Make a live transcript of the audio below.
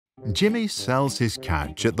Jimmy sells his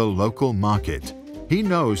catch at the local market. He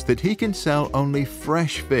knows that he can sell only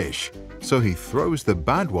fresh fish, so he throws the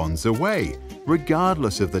bad ones away,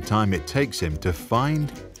 regardless of the time it takes him to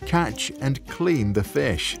find, catch, and clean the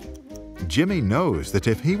fish. Jimmy knows that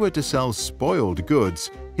if he were to sell spoiled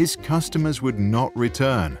goods, his customers would not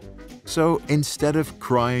return. So instead of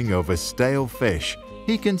crying over stale fish,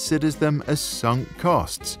 he considers them as sunk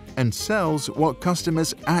costs and sells what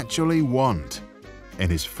customers actually want. In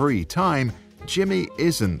his free time, Jimmy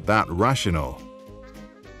isn't that rational.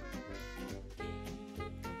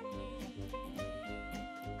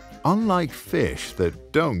 Unlike fish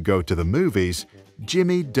that don't go to the movies,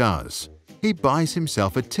 Jimmy does. He buys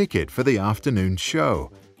himself a ticket for the afternoon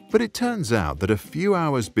show, but it turns out that a few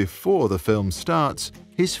hours before the film starts,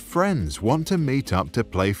 his friends want to meet up to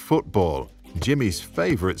play football, Jimmy's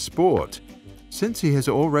favorite sport. Since he has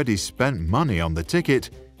already spent money on the ticket,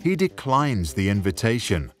 he declines the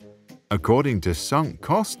invitation. According to sunk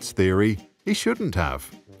costs theory, he shouldn't have.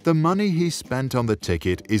 The money he spent on the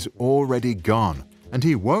ticket is already gone, and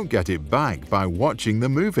he won't get it back by watching the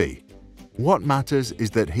movie. What matters is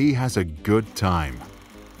that he has a good time.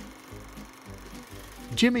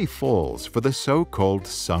 Jimmy falls for the so-called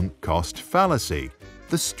sunk cost fallacy,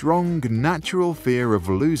 the strong natural fear of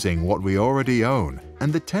losing what we already own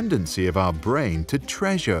and the tendency of our brain to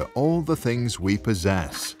treasure all the things we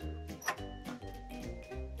possess.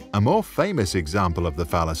 A more famous example of the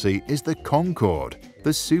fallacy is the Concorde,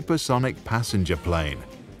 the supersonic passenger plane.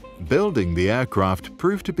 Building the aircraft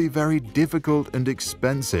proved to be very difficult and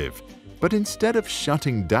expensive, but instead of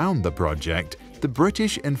shutting down the project, the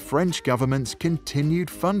British and French governments continued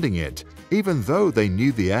funding it, even though they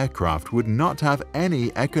knew the aircraft would not have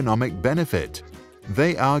any economic benefit.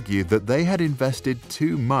 They argued that they had invested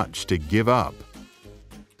too much to give up.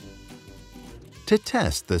 To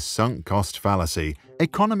test the sunk cost fallacy,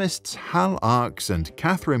 economists Hal Arks and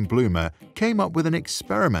Catherine Bloomer came up with an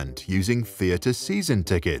experiment using theatre season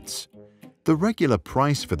tickets. The regular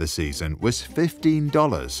price for the season was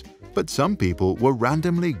 $15, but some people were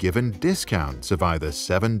randomly given discounts of either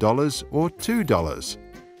 $7 or $2.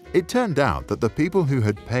 It turned out that the people who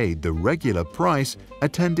had paid the regular price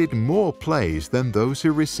attended more plays than those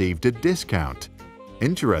who received a discount.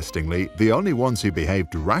 Interestingly, the only ones who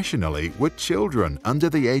behaved rationally were children under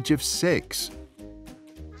the age of 6.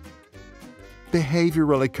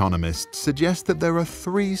 Behavioral economists suggest that there are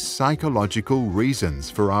 3 psychological reasons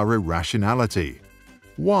for our irrationality.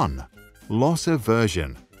 1. Loss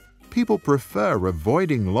aversion. People prefer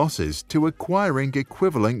avoiding losses to acquiring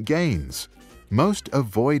equivalent gains. Most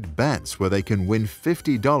avoid bets where they can win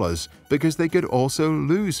 $50 because they could also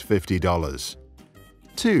lose $50.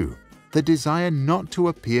 2. The desire not to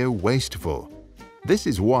appear wasteful. This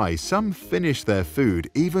is why some finish their food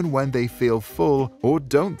even when they feel full or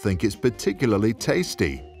don't think it's particularly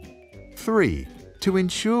tasty. 3. To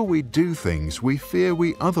ensure we do things we fear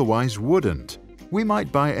we otherwise wouldn't. We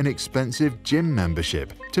might buy an expensive gym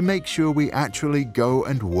membership to make sure we actually go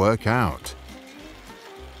and work out.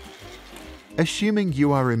 Assuming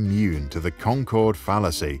you are immune to the Concorde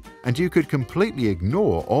fallacy and you could completely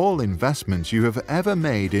ignore all investments you have ever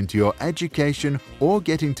made into your education or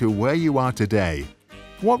getting to where you are today,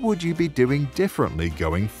 what would you be doing differently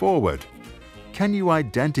going forward? Can you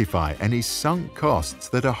identify any sunk costs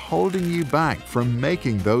that are holding you back from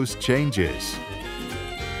making those changes?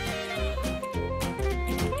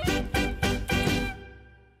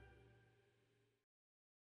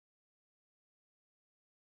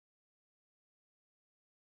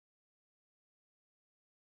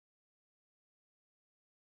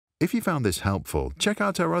 If you found this helpful, check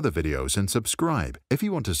out our other videos and subscribe. If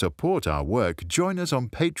you want to support our work, join us on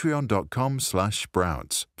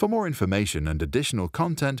patreon.com/sprouts. For more information and additional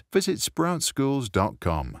content, visit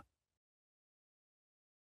sproutschools.com.